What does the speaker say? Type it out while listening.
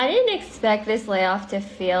expect this layoff to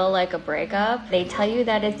feel like a breakup. They tell you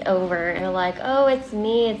that it's over, and they're like, oh, it's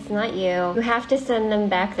me, it's not you. You have to send them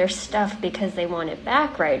back their stuff because they want it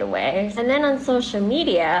back right away. And then on social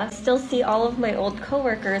media, I still see all of my old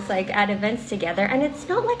coworkers like at events together, and it's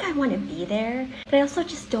not like I want to be there, but I also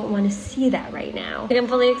just don't want to see that right now. I'm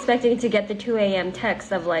fully expecting to get the 2 a.m.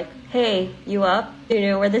 text of like, hey, you up? Do you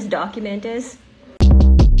know where this document is?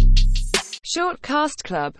 Short Cast Club